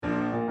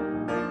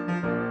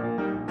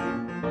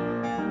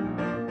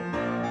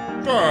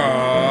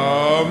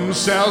From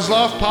Sales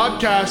Loft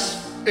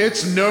Podcast,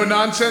 it's No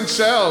Nonsense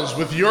Sales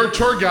with your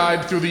tour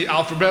guide through the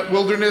alphabet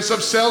wilderness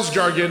of sales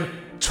jargon,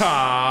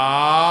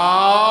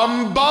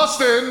 Tom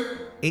Boston.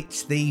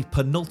 It's the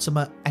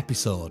penultimate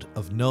episode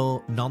of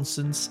No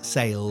Nonsense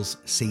Sales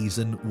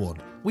Season 1.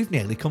 We've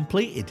nearly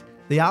completed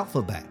the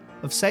alphabet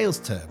of sales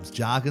terms,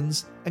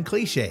 jargons and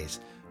cliches.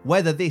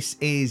 Whether this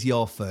is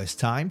your first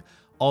time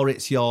or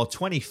it's your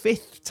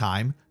 25th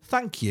time,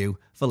 thank you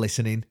for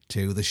listening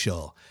to the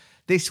show.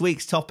 This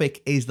week's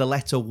topic is the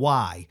letter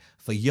Y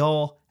for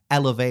your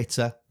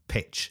elevator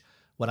pitch.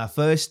 When I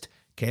first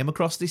came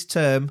across this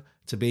term,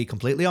 to be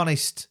completely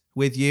honest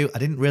with you, I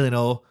didn't really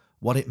know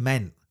what it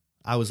meant.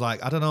 I was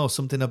like, I don't know,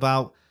 something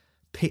about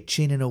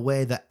pitching in a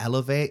way that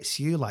elevates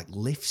you, like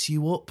lifts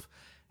you up.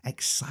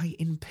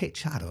 Exciting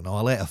pitch. I don't know.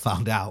 I later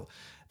found out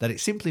that it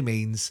simply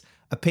means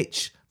a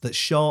pitch that's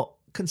short,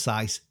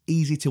 concise,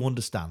 easy to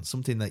understand,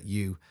 something that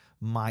you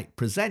might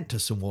present to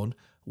someone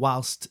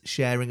whilst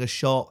sharing a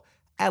short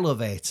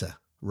elevator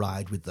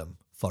ride with them,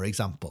 for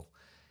example.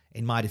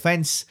 In my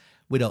defence,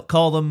 we don't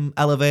call them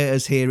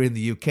elevators here in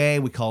the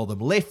UK, we call them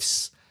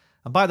lifts.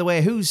 And by the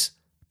way, who's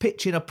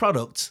pitching a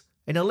product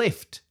in a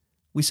lift?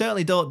 We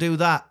certainly don't do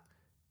that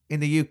in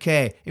the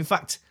UK. In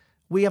fact,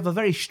 we have a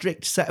very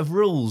strict set of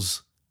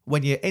rules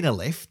when you're in a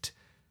lift.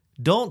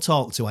 Don't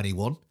talk to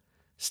anyone.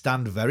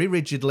 Stand very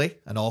rigidly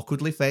and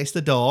awkwardly face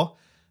the door.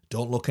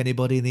 Don't look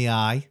anybody in the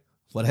eye.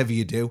 Whatever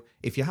you do,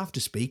 if you have to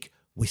speak,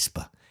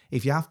 whisper.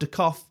 If you have to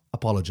cough,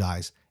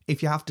 apologise.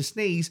 If you have to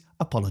sneeze,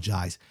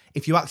 apologise.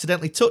 If you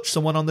accidentally touch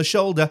someone on the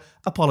shoulder,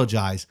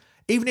 apologise.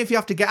 Even if you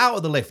have to get out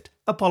of the lift,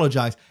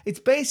 apologise. It's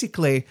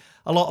basically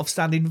a lot of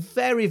standing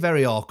very,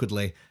 very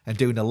awkwardly and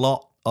doing a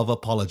lot of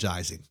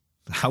apologising.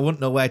 I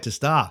wouldn't know where to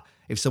start.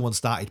 If someone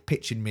started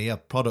pitching me a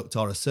product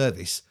or a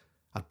service,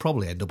 I'd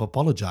probably end up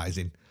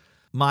apologising.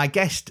 My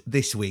guest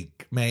this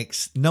week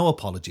makes no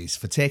apologies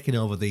for taking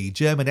over the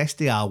German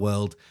SDR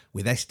world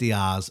with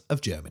SDRs of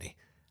Germany.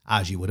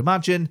 As you would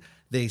imagine,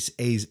 this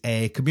is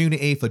a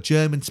community for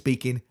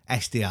German-speaking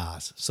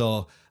SDRs.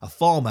 So a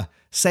former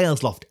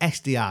Sales Loft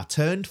SDR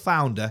turned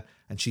founder,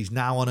 and she's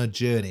now on a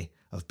journey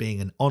of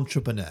being an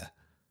entrepreneur.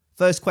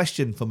 First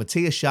question for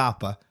Mattia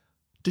Schaper.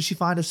 Does she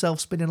find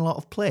herself spinning a lot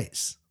of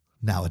plates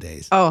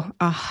nowadays? Oh,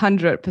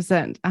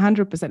 100%,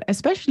 100%.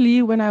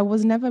 Especially when I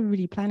was never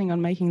really planning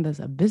on making this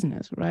a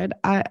business, right?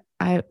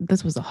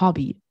 This was a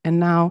hobby, and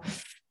now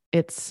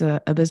it's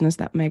a business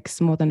that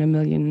makes more than €1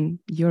 million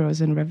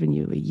in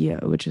revenue a year,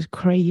 which is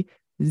crazy.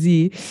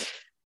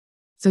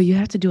 So you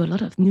have to do a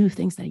lot of new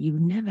things that you've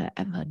never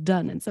ever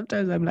done, and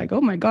sometimes I'm like, oh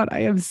my god,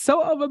 I am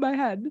so over my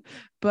head.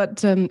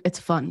 But it's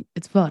fun.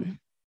 It's fun.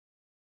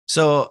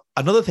 So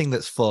another thing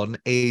that's fun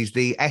is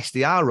the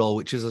SDR role,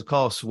 which is, of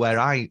course, where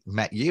I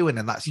met you, and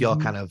then that's your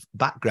kind of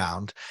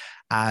background.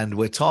 And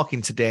we're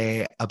talking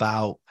today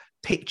about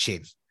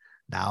pitching.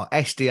 Now,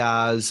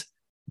 SDRs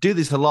do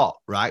this a lot,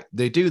 right?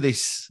 They do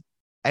this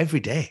every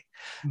day.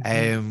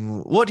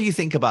 What do you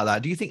think about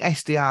that? Do you think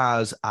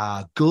SDRs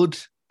are good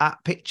at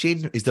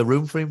pitching? Is there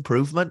room for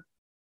improvement?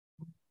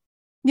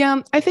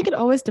 Yeah, I think it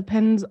always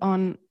depends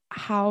on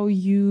how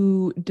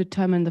you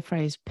determine the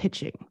phrase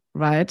pitching,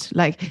 right?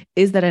 Like,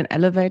 is that an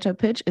elevator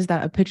pitch? Is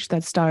that a pitch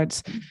that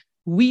starts,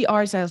 we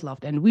are Sales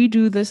Loft and we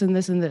do this and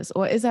this and this?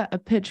 Or is that a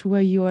pitch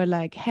where you are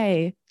like,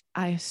 hey,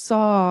 I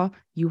saw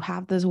you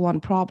have this one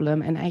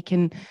problem and I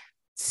can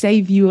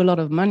save you a lot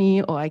of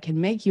money, or I can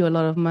make you a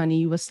lot of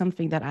money with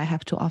something that I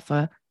have to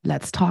offer.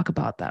 Let's talk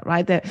about that,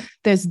 right?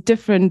 There's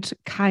different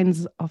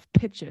kinds of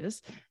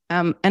pitches.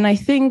 And I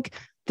think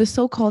the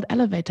so-called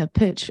elevator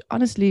pitch,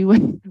 honestly,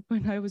 when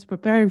I was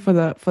preparing for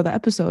the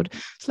episode,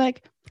 it's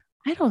like,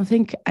 I don't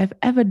think I've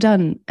ever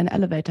done an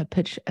elevator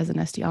pitch as an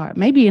SDR.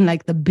 Maybe in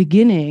like the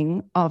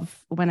beginning of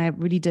when I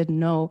really didn't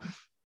know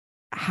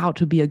how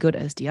to be a good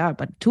SDR,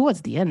 but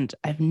towards the end,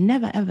 I've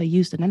never ever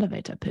used an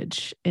elevator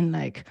pitch in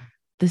like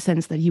the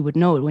sense that you would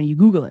know it when you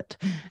Google it.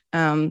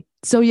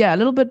 So yeah, a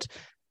little bit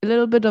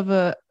of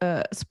a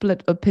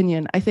split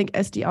opinion. I think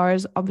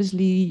SDRs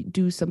obviously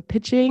do some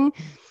pitching,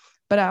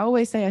 but I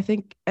always say I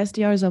think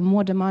SDRs are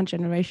more demand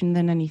generation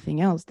than anything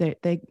else.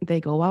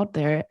 They go out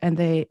there and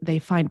they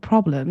find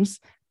problems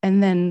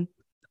and then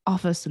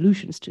offer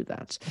solutions to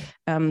that.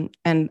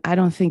 And I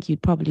don't think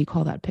you'd probably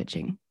call that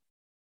pitching.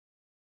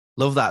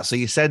 Love that. So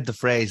you said the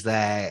phrase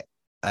there,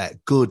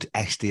 good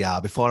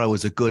SDR, before I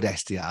was a good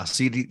SDR.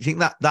 So do you think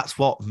that that's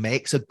what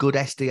makes a good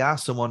SDR?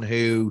 Someone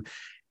who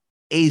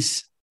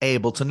is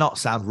able to not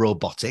sound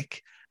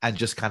robotic and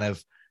just kind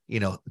of,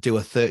 do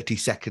a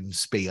 30-second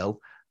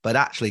spiel, but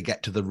actually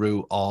get to the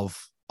root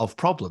of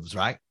problems,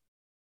 right?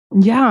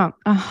 Yeah,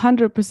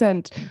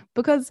 100%.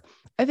 Because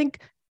I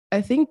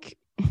think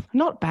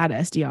not bad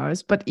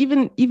SDRs, but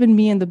even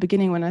me in the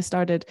beginning when I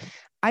started,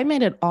 I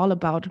made it all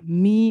about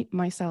me,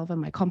 myself,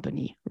 and my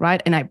company,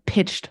 right? And I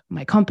pitched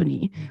my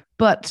company.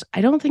 But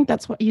I don't think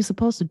that's what you're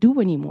supposed to do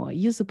anymore.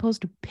 You're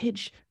supposed to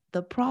pitch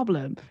the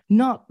problem,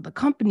 not the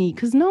company,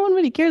 because no one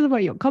really cares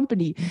about your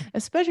company.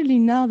 Especially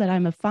now that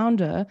I'm a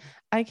founder,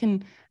 I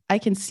can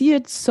see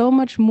it so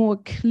much more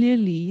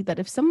clearly that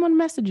if someone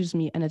messages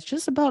me and it's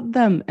just about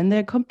them and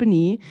their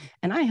company,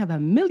 and I have a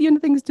million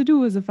things to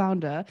do as a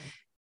founder,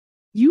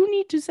 you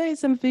need to say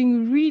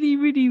something really,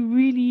 really,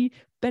 really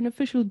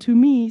beneficial to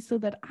me so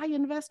that I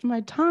invest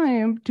my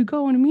time to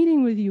go on a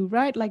meeting with you,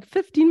 right? Like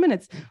 15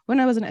 minutes. When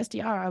I was an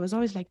SDR, I was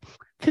always like,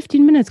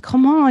 15 minutes,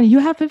 come on, you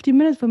have 15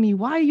 minutes for me.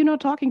 Why are you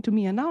not talking to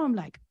me? And now I'm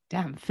like,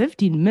 damn,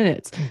 15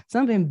 minutes.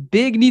 Something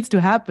big needs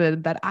to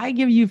happen that I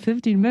give you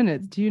 15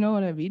 minutes. Do you know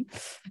what I mean?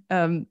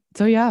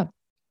 So yeah.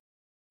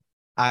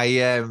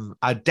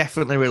 I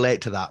definitely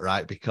relate to that,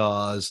 right?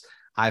 Because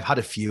I've had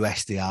a few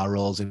SDR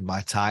roles in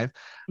my time,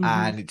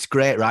 and it's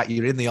great, right?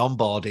 You're in the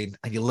onboarding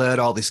and you learn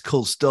all this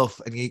cool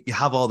stuff, and you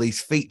have all these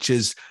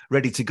features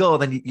ready to go.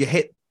 Then you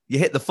hit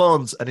the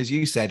phones, and as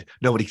you said,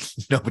 nobody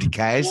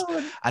cares,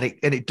 and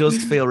it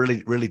does feel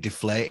really, really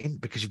deflating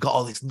because you've got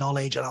all this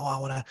knowledge, and I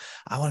want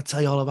to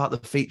tell you all about the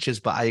features.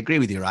 But I agree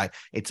with you, right?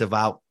 It's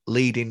about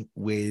leading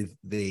with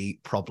the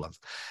problem.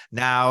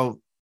 Now,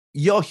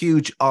 you're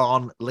huge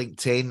on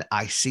LinkedIn.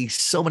 I see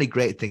so many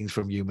great things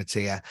from you,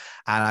 Mattia,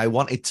 and I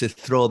wanted to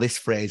throw this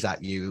phrase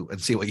at you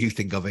and see what you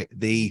think of it.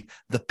 The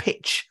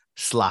pitch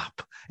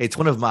slap. It's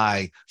one of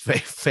my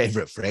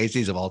favorite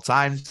phrases of all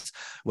times,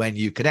 when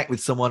you connect with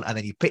someone and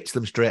then you pitch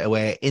them straight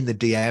away in the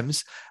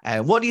DMs.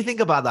 What do you think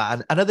about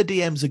that? And are the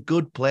DMs a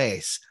good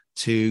place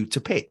to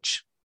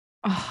pitch?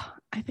 Oh,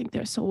 I think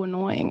they're so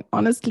annoying.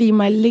 Honestly,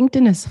 my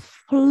LinkedIn is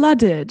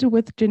flooded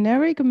with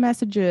generic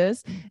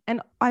messages,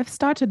 and I've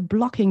started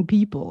blocking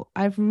people.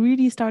 I've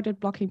really started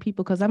blocking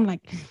people because I'm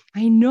like,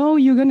 I know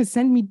you're going to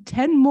send me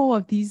 10 more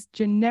of these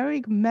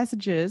generic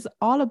messages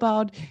all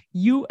about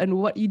you and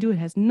what you do. It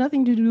has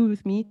nothing to do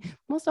with me.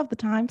 Most of the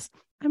times,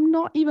 I'm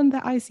not even the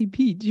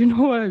ICP. Do you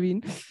know what I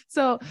mean?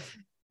 So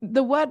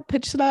the word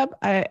pitch slap,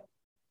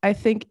 I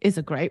think is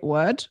a great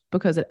word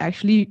because it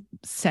actually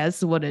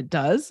says what it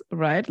does,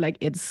 right? Like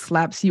it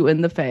slaps you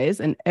in the face,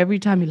 and every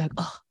time you're like,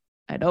 oh,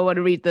 I don't want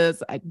to read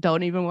this. I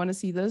don't even want to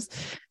see this.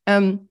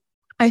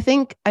 I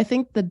think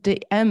the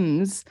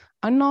DMs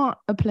are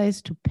not a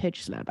place to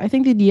pitch slap. I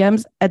think the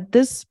DMs at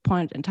this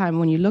point in time,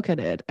 when you look at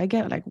it, I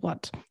get like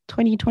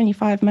 20,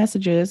 25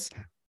 messages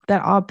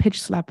that are pitch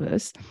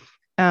slappers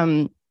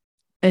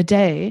a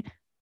day.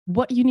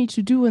 What you need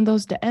to do in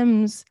those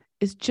DMs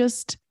is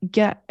just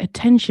get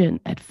attention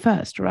at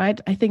first, right?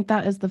 I think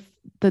that is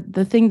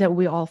the thing that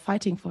we're all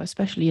fighting for,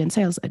 especially in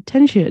sales,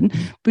 attention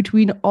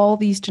between all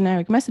these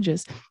generic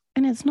messages.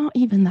 And it's not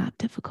even that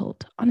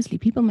difficult. Honestly,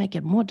 people make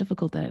it more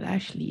difficult than it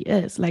actually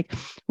is. Like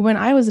when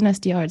I was an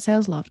SDR at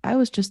SalesLoft, I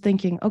was just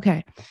thinking,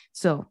 okay,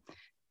 so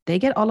they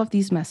get all of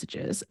these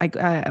messages.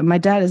 My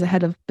dad is a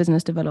head of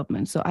business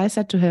development. So I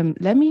said to him,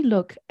 let me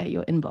look at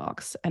your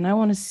inbox and I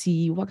want to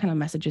see what kind of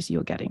messages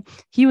you're getting.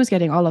 He was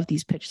getting all of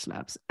these pitch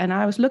slaps. And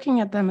I was looking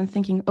at them and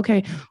thinking,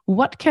 okay,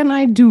 what can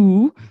I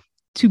do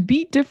to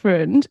be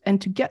different and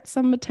to get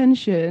some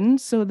attention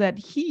so that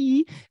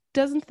he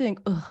doesn't think,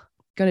 oh,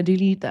 gotta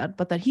delete that,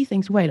 but that he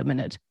thinks, wait a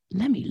minute,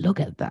 let me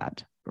look at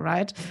that.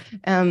 Right.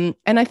 And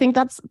I think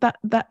that's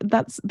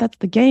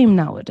the game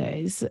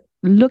nowadays,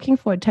 looking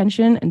for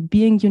attention and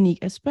being unique,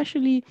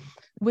 especially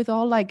with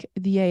all like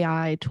the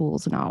AI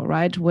tools now,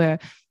 right? Where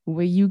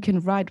you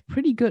can write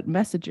pretty good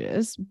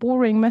messages,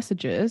 boring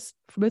messages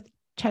with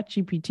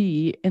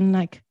ChatGPT in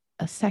like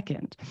a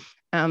second.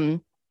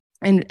 And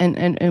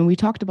we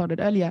talked about it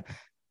earlier.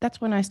 That's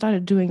when I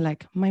started doing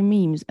like my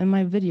memes and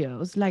my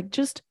videos, like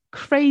just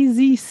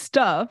crazy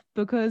stuff,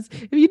 because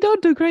if you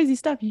don't do crazy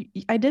stuff,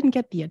 I didn't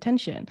get the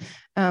attention.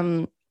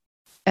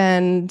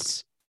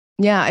 And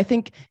yeah, I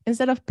think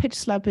instead of pitch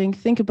slapping,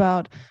 think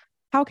about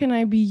how can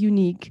I be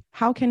unique?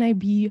 How can I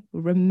be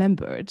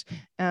remembered?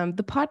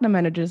 The partner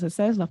managers at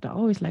SalesLoft are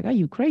always like, are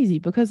you crazy?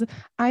 Because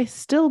I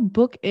still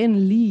book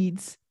in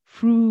leads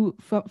from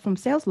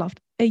SalesLoft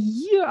a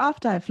year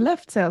after I've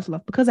left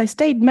SalesLoft because I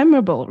stayed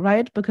memorable,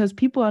 right? Because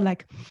people are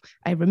like,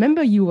 I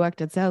remember you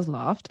worked at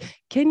SalesLoft.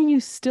 Can you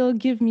still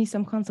give me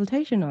some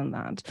consultation on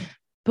that?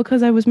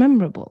 Because I was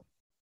memorable.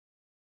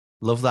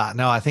 Love that.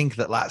 No, I think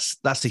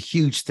that's a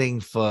huge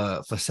thing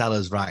for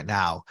sellers right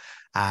now.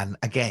 And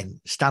again,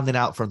 standing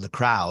out from the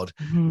crowd,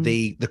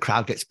 the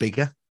crowd gets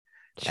bigger.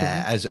 Sure.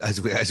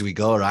 As we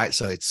go, right?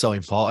 So it's so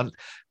important.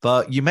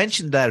 But you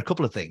mentioned there a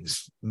couple of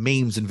things,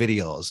 memes and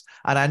videos.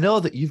 And I know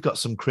that you've got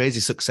some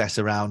crazy success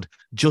around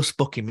just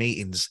booking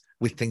meetings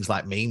with things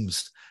like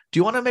memes. Do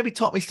you want to maybe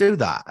talk me through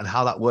that and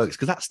how that works?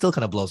 Because that still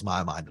kind of blows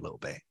my mind a little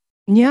bit.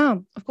 Yeah,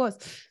 of course.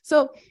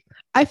 So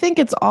I think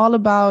it's all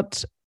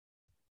about,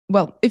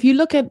 well, if you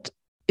look at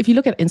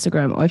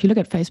Instagram or if you look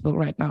at Facebook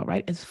right now,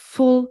 right, it's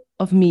full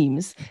of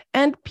memes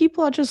and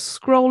people are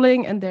just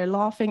scrolling and they're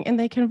laughing and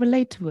they can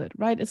relate to it,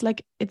 right? It's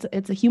like,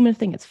 it's a human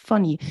thing. It's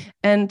funny.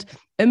 And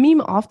a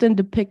meme often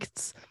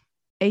depicts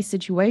a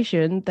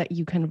situation that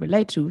you can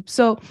relate to.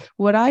 So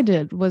what I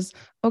did was,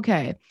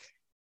 okay,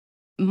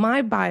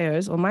 my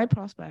buyers or my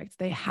prospects,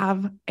 they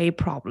have a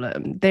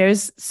problem.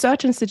 There's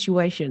certain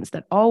situations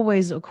that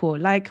always occur.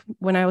 Like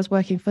when I was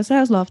working for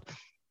SalesLoft,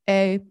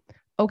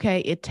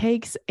 it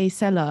takes a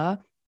seller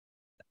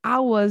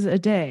hours a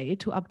day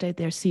to update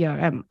their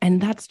CRM,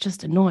 and that's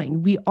just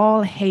annoying. We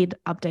all hate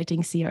updating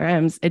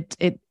CRMs.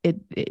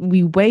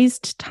 We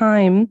waste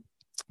time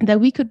that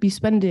we could be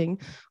spending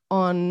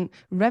on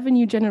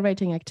revenue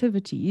generating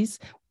activities,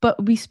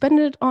 but we spend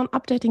it on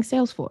updating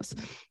Salesforce.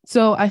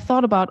 So I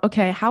thought about,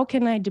 okay, how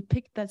can I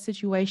depict that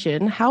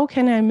situation? How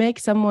can I make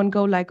someone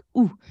go like,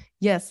 ooh,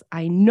 yes,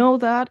 I know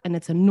that, and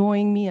it's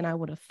annoying me, and I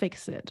want to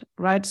fix it,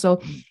 right?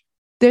 So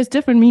there's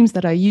different memes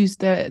that I use.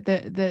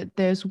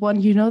 There's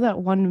one, that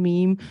one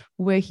meme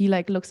where he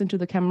like looks into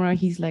the camera.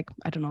 He's like,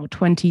 I don't know,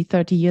 20,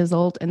 30 years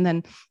old. And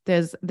then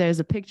there's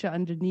a picture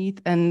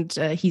underneath, and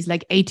he's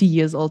like 80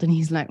 years old, and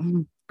he's like,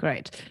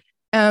 great.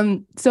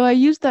 So I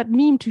used that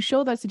meme to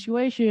show that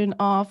situation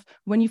of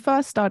when you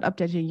first start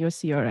updating your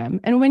CRM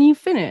and when you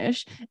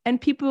finish,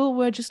 and people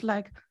were just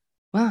like,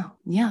 wow,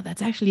 yeah,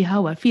 that's actually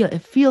how I feel.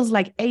 It feels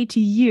like 80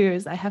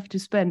 years I have to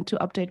spend to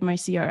update my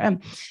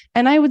CRM.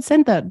 And I would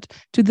send that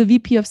to the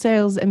VP of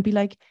sales and be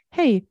like,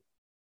 hey,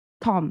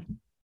 Tom,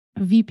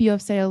 VP of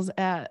sales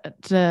at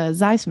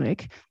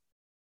Seismic,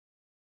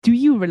 do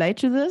you relate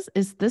to this?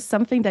 Is this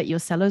something that your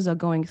sellers are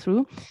going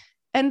through?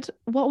 And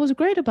what was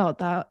great about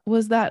that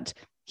was that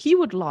he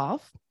would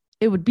laugh.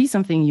 It would be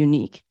something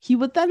unique. He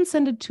would then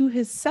send it to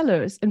his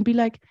sellers and be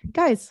like,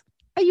 guys,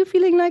 are you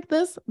feeling like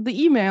this?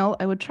 The email,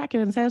 I would track it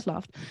in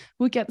SalesLoft,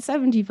 would get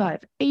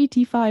 75,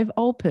 85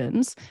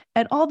 opens,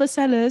 and all the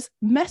sellers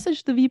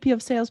message the VP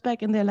of sales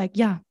back, and they're like,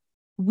 yeah,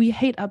 we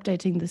hate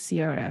updating the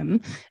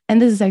CRM,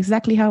 and this is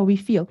exactly how we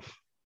feel.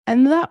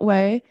 And that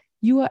way,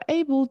 you are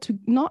able to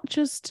not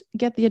just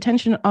get the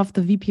attention of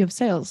the VP of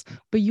sales,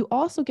 but you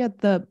also get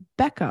the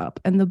backup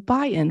and the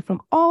buy-in from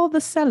all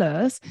the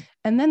sellers.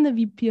 And then the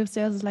VP of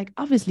sales is like,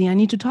 obviously, I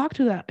need to talk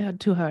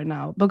to her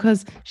now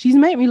because she's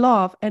made me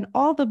laugh. And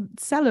all the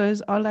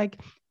sellers are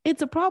like,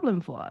 it's a problem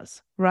for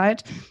us,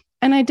 right?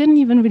 And I didn't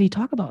even really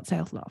talk about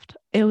SalesLoft.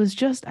 It was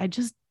just, I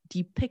just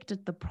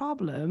depicted the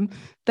problem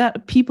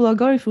that people are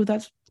going through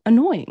that's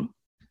annoying.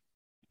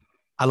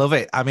 I love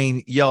it. I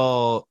mean,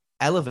 your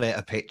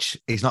elevator pitch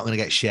is not going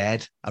to get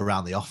shared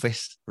around the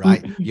office,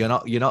 right? Mm-hmm.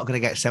 You're not going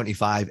to get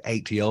 75,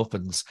 80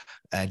 opens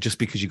just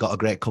because you've got a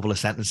great couple of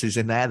sentences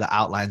in there that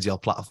outlines your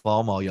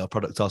platform or your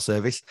product or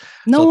service.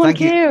 No one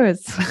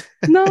cares.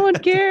 No one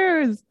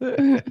cares.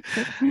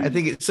 I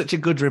think it's such a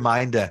good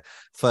reminder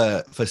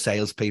for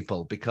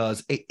salespeople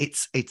because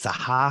it's a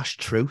harsh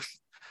truth,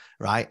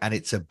 right? And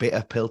it's a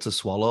bitter pill to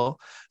swallow.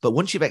 But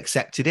once you've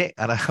accepted it,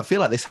 and I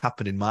feel like this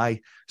happened in my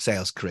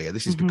sales career,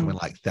 this is becoming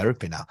like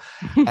therapy now.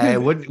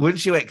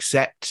 Once you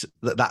accept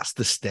that that's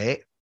the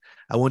state,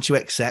 and once you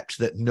accept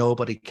that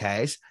nobody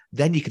cares,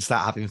 then you can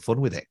start having fun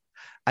with it.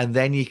 And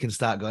then you can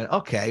start going,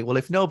 okay, well,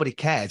 if nobody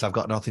cares, I've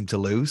got nothing to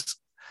lose.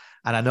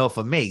 And I know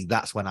for me,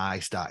 that's when I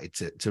started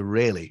to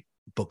really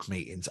book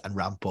meetings and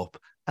ramp up.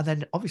 And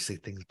then obviously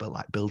things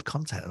build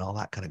content and all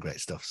that kind of great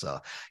stuff. So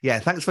yeah,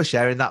 thanks for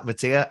sharing that,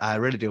 Mattia. I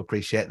really do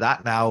appreciate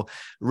that. Now,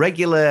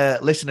 regular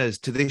listeners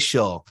to this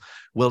show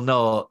will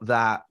know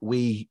that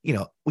we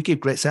give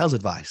great sales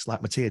advice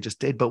like Mattia just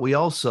did, but we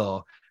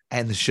also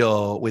end the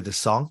show with a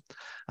song.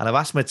 And I've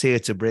asked Mattia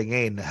to bring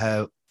in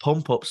her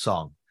pump up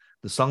song,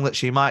 the song that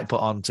she might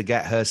put on to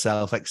get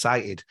herself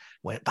excited.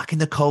 Went back in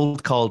the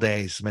cold call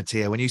days,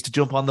 Mattia, when you used to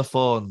jump on the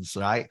phones,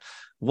 right?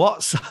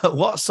 What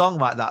song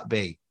might that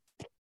be?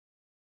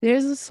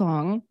 There's a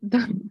song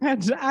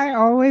that I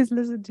always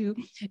listen to.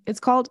 It's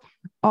called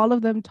All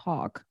of Them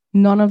Talk,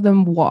 None of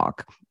Them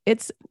Walk.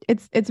 It's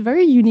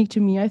very unique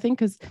to me, I think,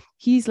 because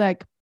he's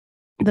like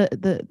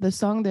the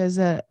song, there's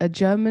a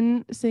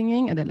German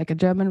singing and like a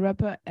German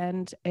rapper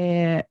and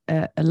a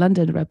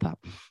London rapper.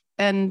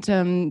 And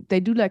they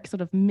do like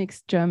sort of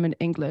mixed German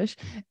English.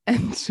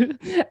 And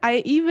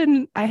I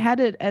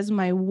had it as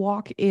my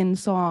walk-in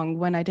song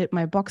when I did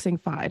my boxing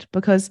fight,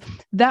 because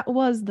that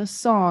was the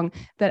song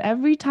that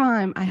every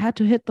time I had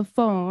to hit the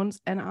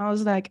phones and I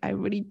was like, I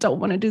really don't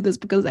want to do this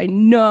because I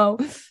know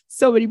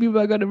so many people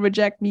are going to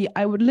reject me.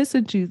 I would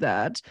listen to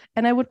that.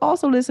 And I would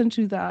also listen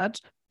to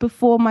that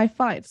before my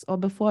fights or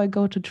before I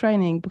go to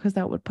training, because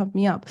that would pump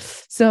me up.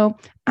 So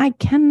I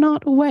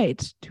cannot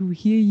wait to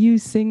hear you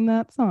sing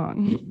that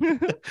song.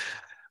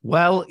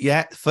 Well,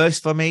 yeah,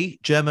 first for me,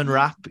 German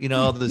rap.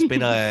 There's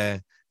been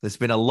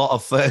a lot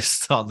of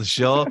firsts on the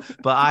show,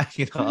 but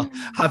happy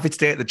to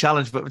take the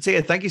challenge. But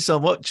Mattia, thank you so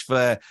much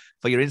for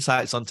your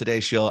insights on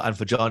today's show and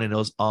for joining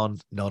us on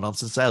No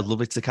Nonsense Sales.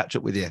 Lovely to catch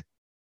up with you.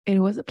 It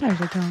was a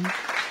pleasure, Tom.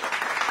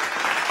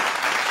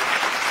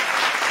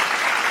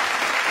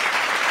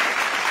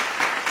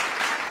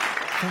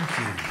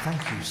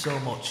 Thank you so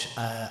much.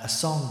 A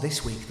song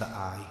this week that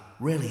I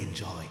really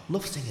enjoy.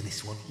 Love singing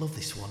this one, love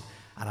this one,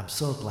 and I'm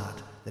so glad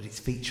that it's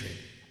featuring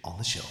on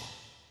the show.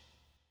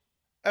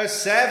 A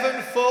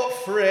 7-foot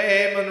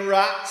frame and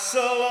rats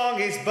along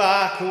his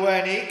back.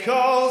 When he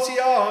calls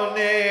your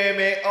name,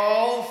 it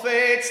all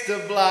fades to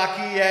black.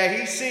 Yeah,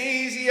 he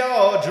sees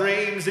your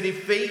dreams and he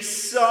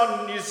feasts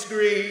on your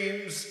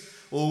screams.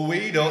 Oh,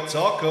 we don't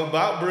talk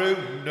about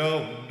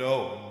Bruno,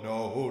 no.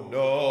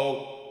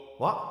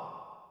 What?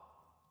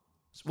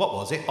 What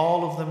was it?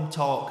 All of them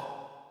talk.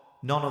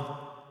 None of...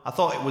 I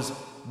thought it was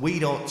we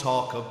don't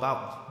talk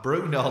about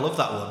Bruno. I love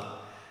that one.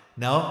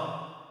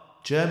 No.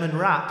 German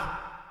rap.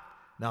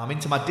 No, I'm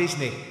into my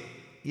Disney.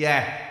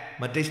 Yeah,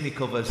 my Disney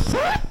covers.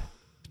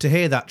 To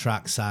hear that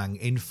track sang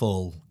in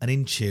full and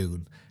in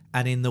tune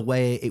and in the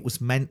way it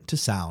was meant to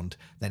sound,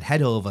 then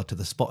head over to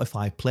the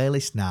Spotify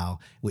playlist now,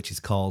 which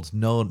is called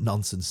No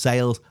Nonsense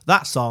Sales.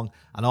 That song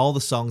and all the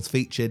songs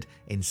featured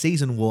in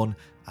Season 1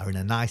 are in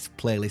a nice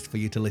playlist for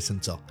you to listen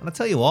to. And I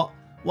tell you what,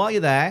 while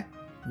you're there,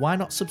 why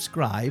not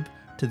subscribe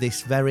to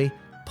this very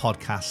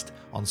podcast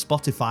on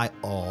Spotify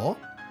or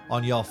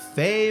on your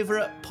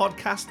favourite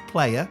podcast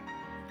player?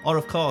 Or,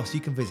 of course,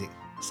 you can visit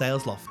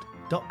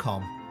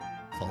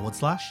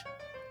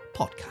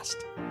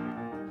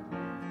salesloft.com/podcast.